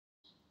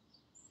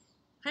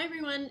Hi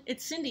everyone,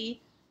 it's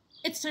Cindy.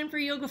 It's time for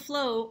Yoga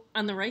Flow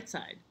on the right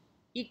side.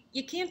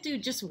 You can't do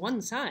just one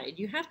side,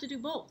 you have to do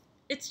both.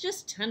 It's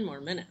just 10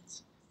 more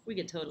minutes. We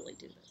could totally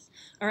do this.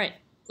 All right,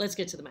 let's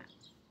get to the mat.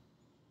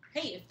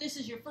 Hey, if this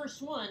is your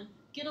first one,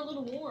 get a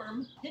little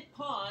warm, hit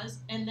pause,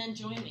 and then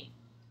join me.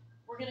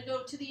 We're going to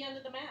go to the end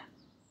of the mat.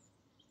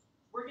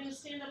 We're going to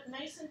stand up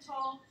nice and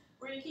tall.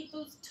 We're going to keep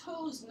those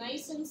toes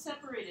nice and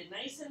separated,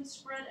 nice and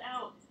spread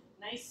out,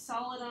 nice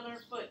solid on our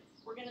foot.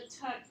 We're going to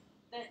tuck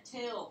that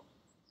tail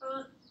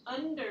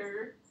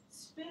under,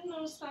 spin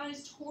those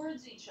thighs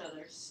towards each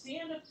other,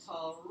 stand up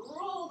tall,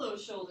 roll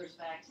those shoulders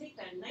back, take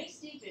that nice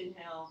deep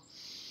inhale,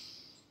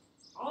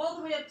 all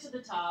the way up to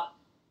the top,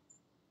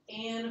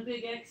 and a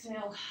big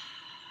exhale.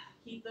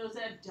 Keep those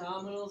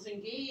abdominals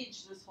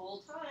engaged this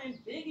whole time.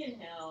 Big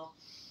inhale,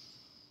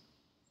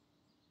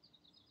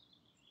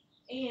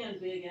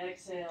 and big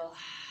exhale.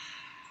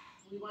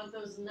 We want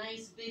those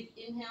nice big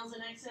inhales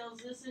and exhales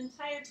this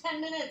entire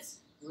 10 minutes.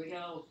 Here we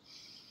go.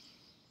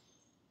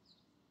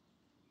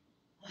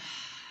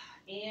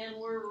 And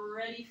we're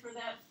ready for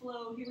that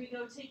flow. Here we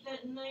go. Take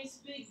that nice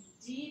big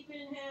deep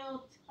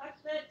inhale. Tuck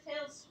that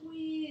tail,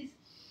 squeeze.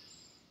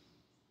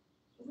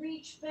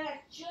 Reach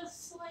back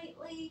just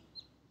slightly.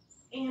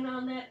 And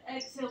on that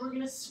exhale, we're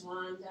going to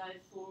swan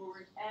dive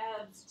forward.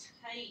 Abs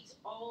tight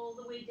all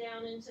the way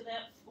down into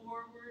that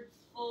forward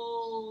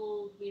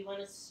fold. We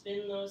want to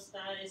spin those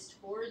thighs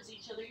towards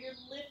each other. You're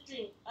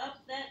lifting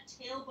up that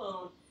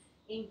tailbone.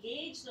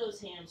 Engage those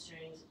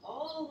hamstrings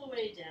all the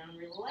way down.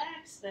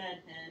 Relax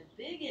that head.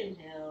 Big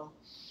inhale.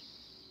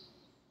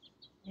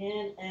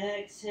 And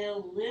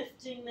exhale,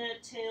 lifting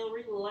that tail,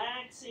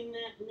 relaxing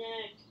that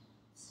neck.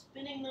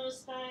 Spinning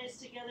those thighs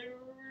together,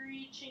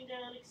 reaching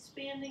down,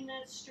 expanding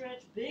that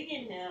stretch. Big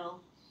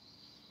inhale.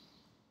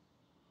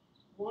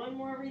 One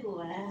more,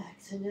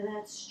 relax into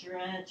that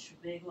stretch.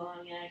 Big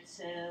long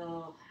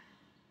exhale.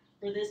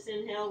 For this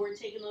inhale, we're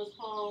taking those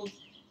palms,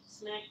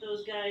 smack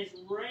those guys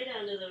right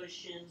onto those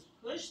shins.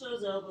 Push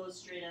those elbows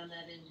straight on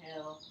that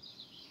inhale.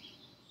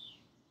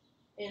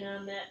 And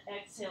on that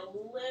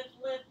exhale, lift,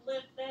 lift,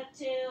 lift that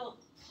tail.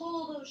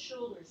 Pull those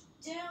shoulders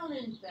down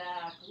and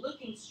back,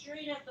 looking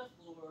straight at the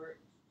floor.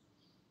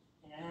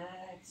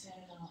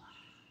 Exhale.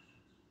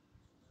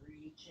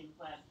 Reaching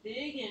flat.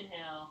 Big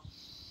inhale.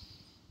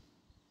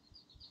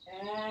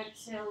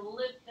 Exhale,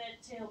 lift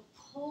that tail.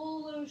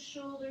 Pull those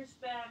shoulders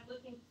back,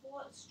 looking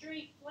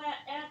straight flat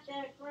at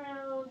that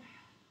ground.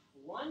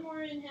 One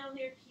more inhale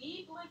here.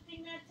 Keep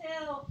lifting that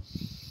tail.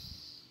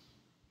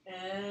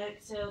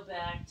 Exhale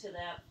back to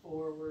that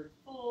forward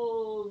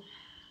fold.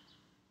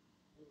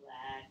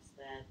 Relax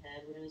that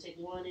head. We're going to take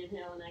one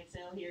inhale and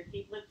exhale here.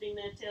 Keep lifting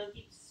that tail.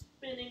 Keep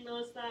spinning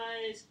those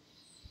thighs.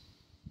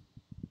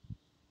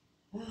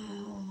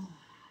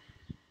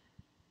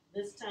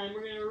 This time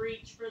we're going to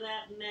reach for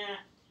that mat.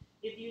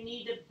 If you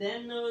need to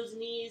bend those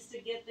knees to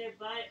get there,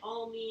 by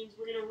all means,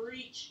 we're going to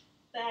reach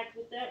back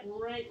with that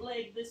right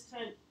leg this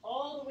time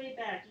all the way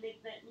back.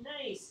 Make that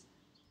nice,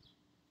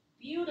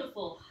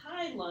 beautiful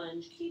high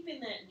lunge, keeping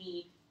that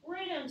knee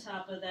right on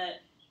top of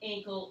that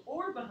ankle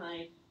or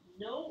behind.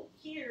 No,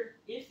 here,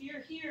 if you're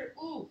here,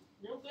 ooh,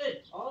 no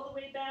good. All the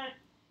way back.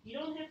 You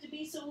don't have to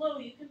be so low.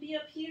 You can be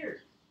up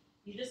here.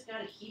 You just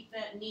got to keep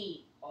that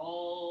knee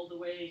all the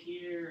way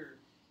here.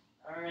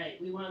 All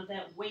right, we want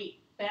that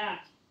weight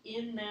back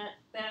in that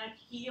back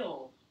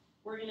heel.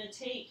 We're going to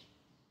take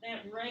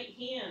that right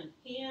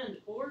hand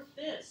or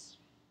fist,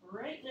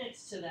 right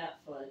next to that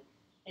foot,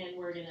 and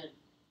we're going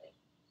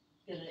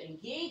to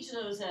engage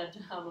those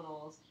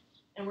abdominals,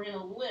 and we're going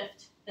to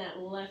lift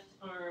that left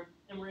arm,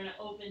 and we're going to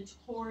open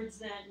towards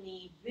that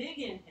knee. Big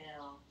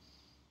inhale.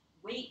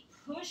 Weight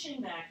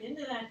pushing back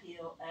into that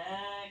heel.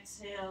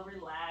 Exhale,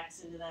 relax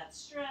into that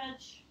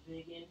stretch.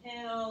 Big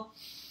inhale.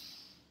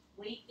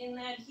 Weight in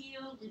that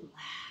heel.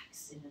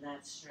 Relax into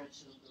that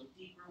stretch. It'll go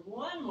deeper.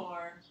 One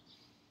more.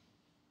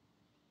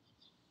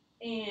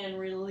 And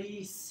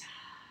release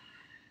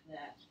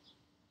that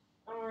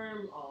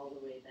arm all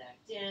the way back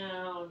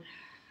down.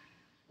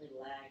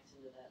 Relax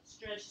into that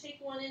stretch. Take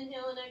one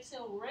inhale and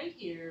exhale right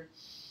here.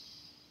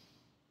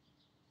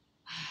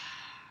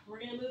 We're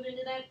going to move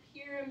into that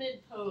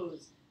pyramid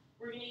pose.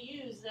 We're going to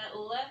use that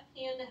left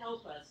hand to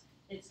help us.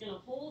 It's going to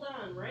hold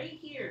on right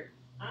here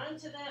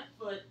onto that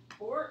foot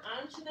or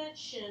onto that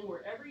shin,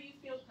 wherever you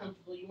feel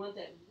comfortable. You want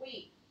that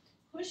weight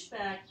push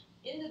back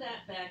into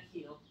that back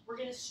heel. We're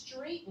going to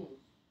straighten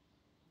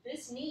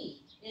this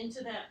knee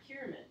into that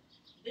pyramid.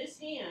 This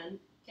hand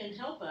can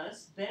help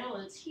us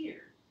balance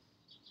here.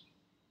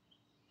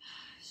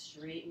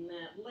 Straighten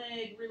that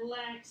leg,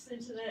 relax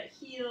into that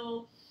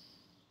heel.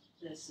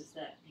 This is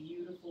that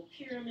beautiful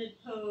pyramid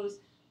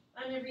pose.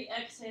 On every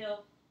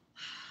exhale,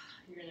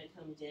 you're going to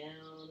come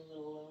down a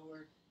little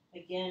lower.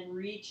 Again,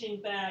 reaching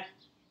back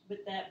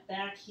with that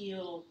back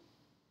heel.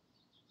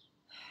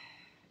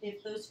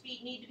 If those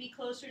feet need to be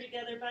closer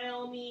together, by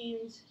all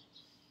means.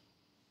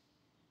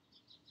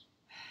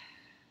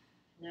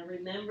 Now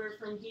remember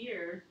from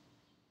here,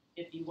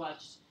 if you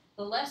watched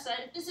the left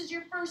side, if this is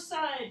your first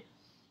side,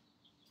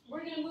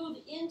 We're going to move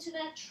into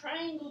that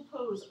triangle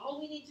pose. All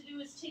we need to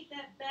do is take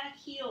that back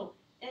heel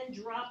and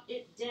drop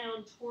it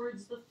down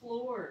towards the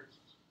floor.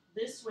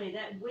 This way,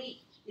 that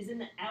weight is in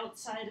the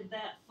outside of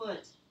that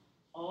foot.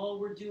 All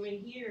we're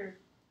doing here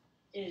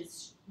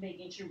is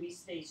making sure we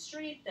stay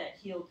straight, that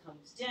heel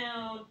comes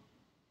down,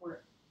 we're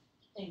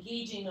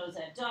engaging those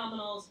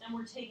abdominals, and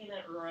we're taking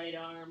that right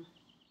arm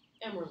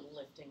and we're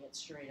lifting it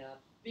straight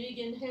up. Big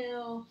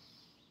inhale.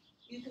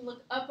 You can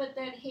look up at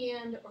that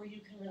hand or you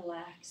can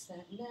relax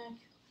that neck,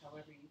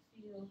 however you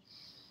feel.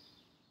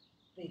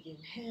 Big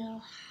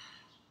inhale.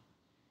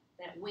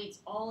 That weight's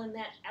all in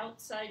that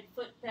outside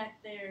foot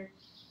back there.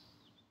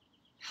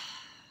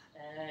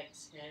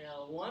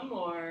 Exhale, one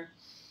more.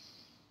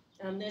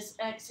 On this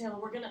exhale,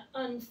 we're going to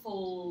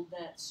unfold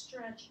that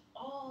stretch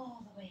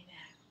all the way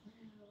back.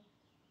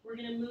 We're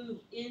going to move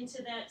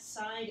into that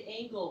side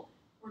angle.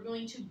 We're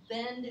going to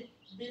bend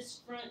this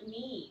front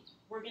knee.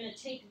 We're going to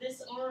take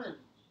this arm.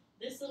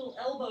 This little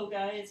elbow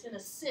guy is going to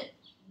sit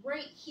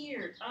right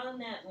here on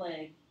that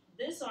leg.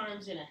 This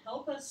arm's going to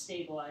help us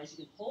stabilize.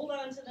 You can hold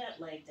on to that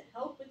leg to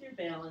help with your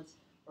balance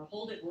or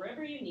hold it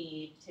wherever you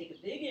need. Take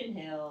a big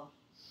inhale.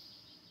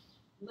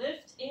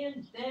 Lift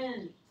and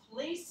bend,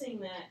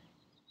 placing that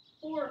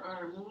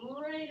forearm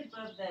right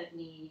above that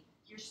knee.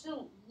 You're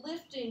still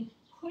lifting,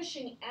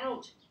 pushing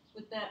out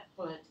with that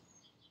foot.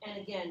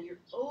 And again, you're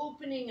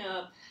opening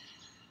up,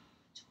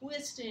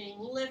 twisting,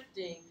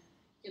 lifting.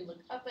 You can look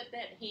up at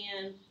that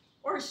hand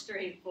or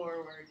straight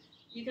forward.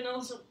 You can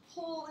also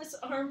pull this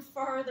arm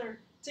farther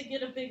to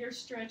get a bigger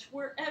stretch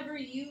wherever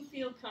you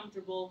feel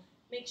comfortable.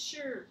 Make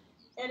sure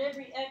at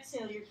every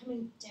exhale you're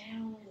coming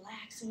down,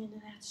 relaxing into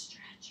that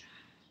stretch.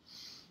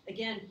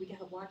 Again, we got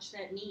to watch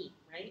that knee,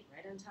 right?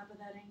 Right on top of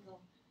that ankle.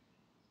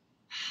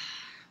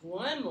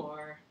 One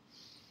more.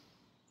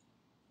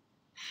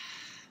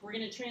 We're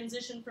going to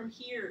transition from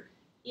here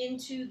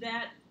into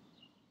that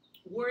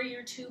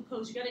warrior two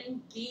pose. You got to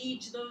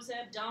engage those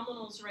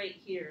abdominals right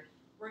here.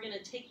 We're going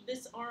to take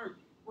this arm.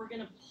 We're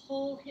going to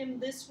pull him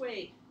this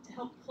way to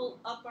help pull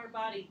up our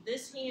body.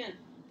 This hand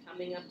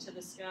coming up to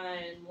the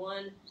sky. And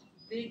one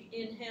big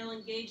inhale,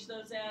 engage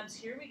those abs.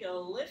 Here we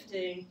go,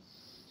 lifting.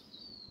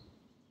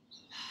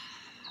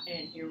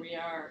 And here we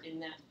are in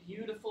that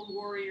beautiful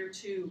warrior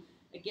two.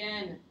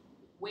 Again,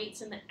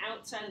 weights in the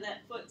outside of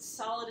that foot,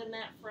 solid in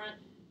that front.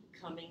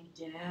 Coming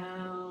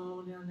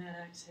down on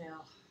that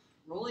exhale.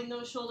 Rolling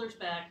those shoulders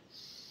back.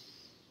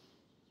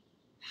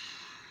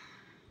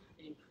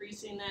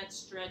 Increasing that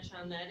stretch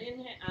on that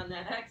inhale, on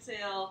that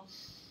exhale.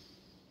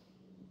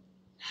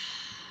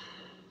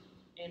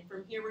 And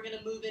from here, we're going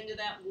to move into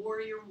that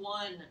warrior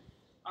one.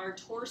 Our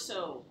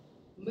torso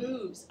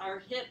moves, our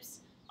hips,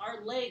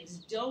 our legs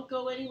don't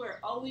go anywhere.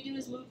 All we do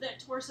is move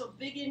that torso.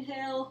 Big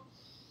inhale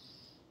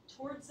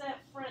towards that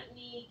front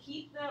knee.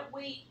 Keep that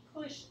weight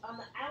pushed on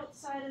the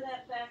outside of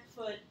that back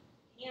foot.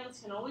 Hands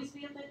can always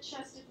be at that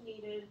chest if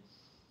needed.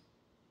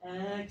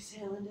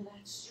 Exhale into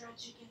that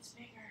stretch. It gets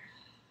bigger.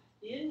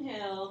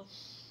 Inhale.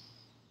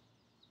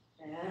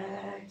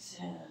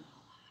 Exhale.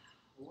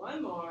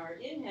 One more.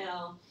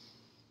 Inhale.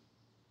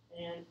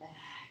 And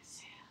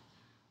exhale.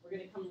 We're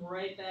going to come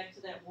right back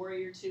to that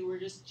warrior two. We're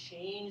just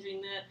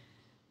changing that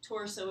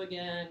torso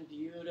again.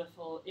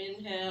 Beautiful.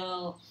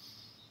 Inhale.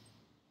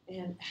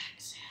 And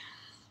exhale.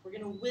 We're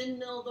going to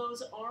windmill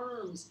those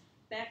arms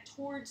back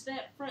towards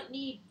that front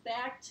knee,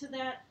 back to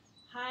that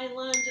high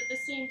lunge. At the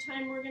same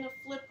time, we're going to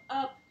flip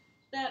up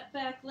that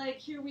back leg.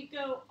 Here we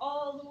go,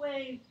 all the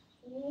way.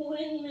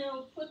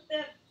 Windmill, put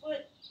that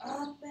foot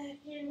up, back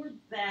in. We're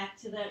back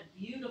to that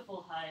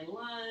beautiful high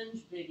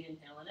lunge. Big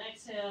inhale and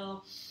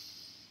exhale.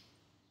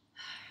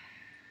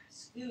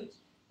 Scoot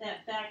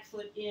that back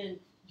foot in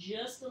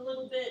just a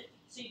little bit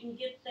so you can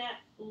get that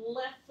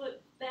left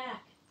foot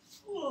back.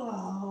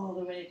 All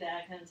the way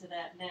back onto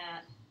that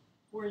mat.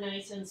 We're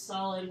nice and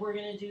solid. We're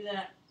going to do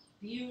that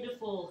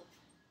beautiful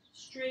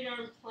straight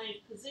arm plank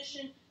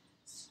position.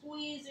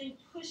 Squeezing,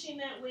 pushing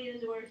that weight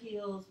into our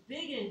heels.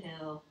 Big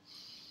inhale.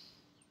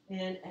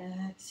 And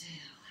exhale.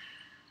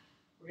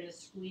 We're going to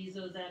squeeze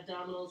those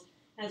abdominals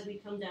as we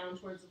come down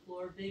towards the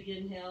floor. Big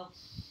inhale.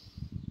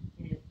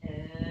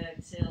 And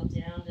exhale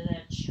down to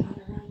that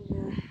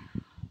chaturanga.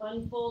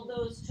 Unfold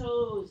those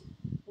toes.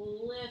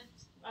 Lift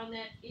on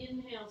that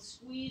inhale,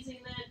 squeezing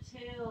that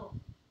tail.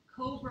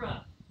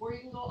 Cobra, or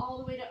you can go all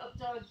the way to up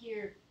dog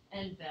here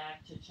and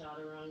back to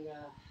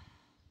chaturanga.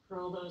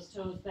 Curl those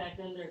toes back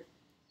under,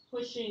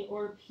 pushing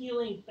or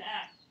peeling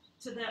back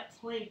to that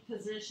plank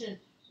position.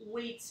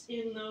 Weights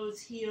in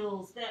those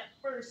heels. That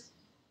first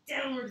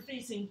downward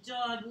facing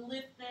dog,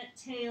 lift that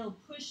tail,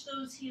 push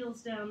those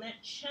heels down.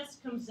 That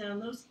chest comes down,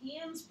 those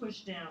hands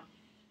push down.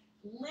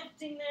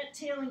 Lifting that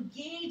tail,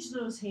 engage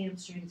those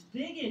hamstrings.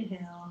 Big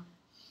inhale.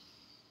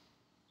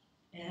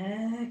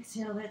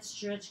 Exhale, that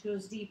stretch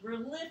goes deeper.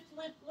 Lift,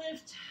 lift,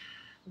 lift.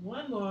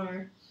 One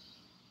more.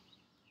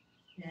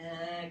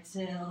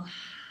 Exhale.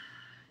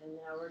 And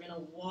now we're going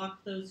to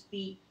walk those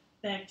feet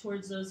back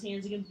towards those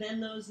hands. You can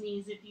bend those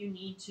knees if you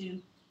need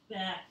to.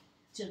 Back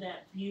to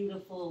that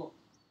beautiful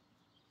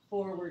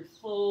Forward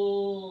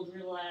fold,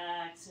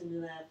 relax into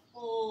that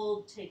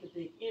fold. Take a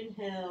big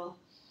inhale.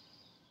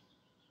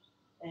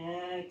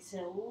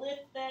 Exhale,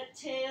 lift that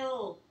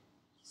tail.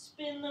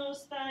 Spin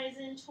those thighs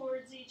in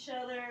towards each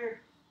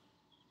other.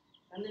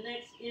 On the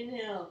next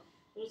inhale,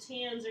 those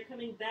hands are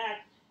coming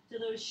back to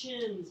those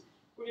shins.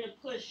 We're going to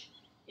push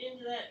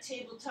into that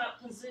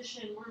tabletop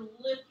position. We're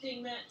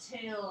lifting that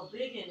tail.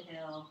 Big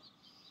inhale.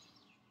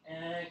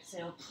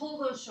 Exhale, pull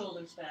those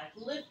shoulders back.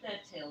 Lift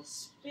that tail.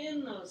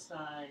 Spin those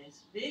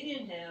thighs. Big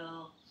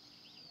inhale.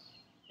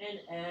 And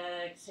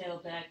exhale,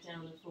 back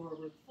down to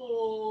forward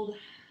fold.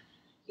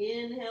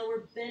 Inhale,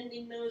 we're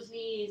bending those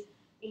knees.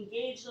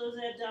 Engage those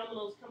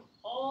abdominals. Come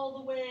all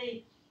the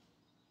way.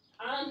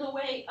 On the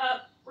way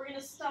up, we're going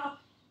to stop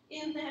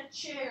in that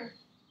chair.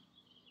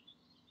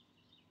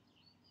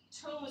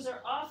 Toes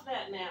are off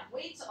that mat.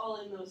 Weight's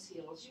all in those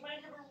heels. You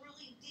might have a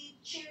really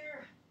deep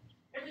chair.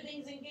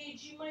 Everything's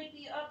engaged. You might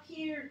be up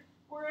here,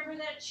 wherever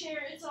that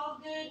chair. It's all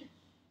good.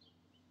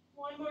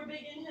 One more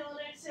big inhale and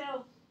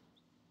exhale.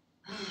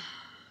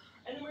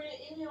 And then we're going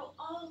to inhale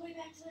all the way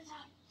back to the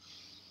top.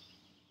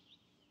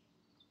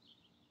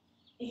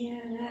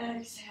 And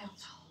exhale,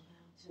 tall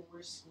mountain.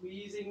 We're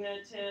squeezing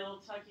that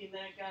tail, tucking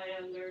that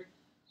guy under,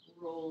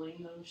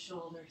 rolling those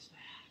shoulders back.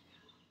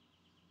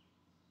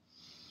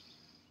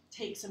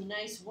 Take some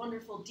nice,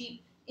 wonderful,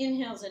 deep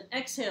inhales and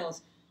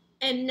exhales.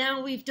 And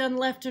now we've done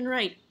left and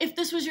right. If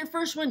this was your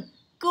first one,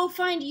 go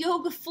find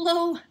Yoga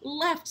Flow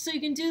left so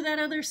you can do that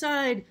other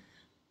side.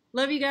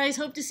 Love you guys.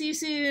 Hope to see you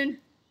soon.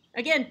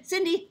 Again,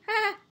 Cindy. Ha!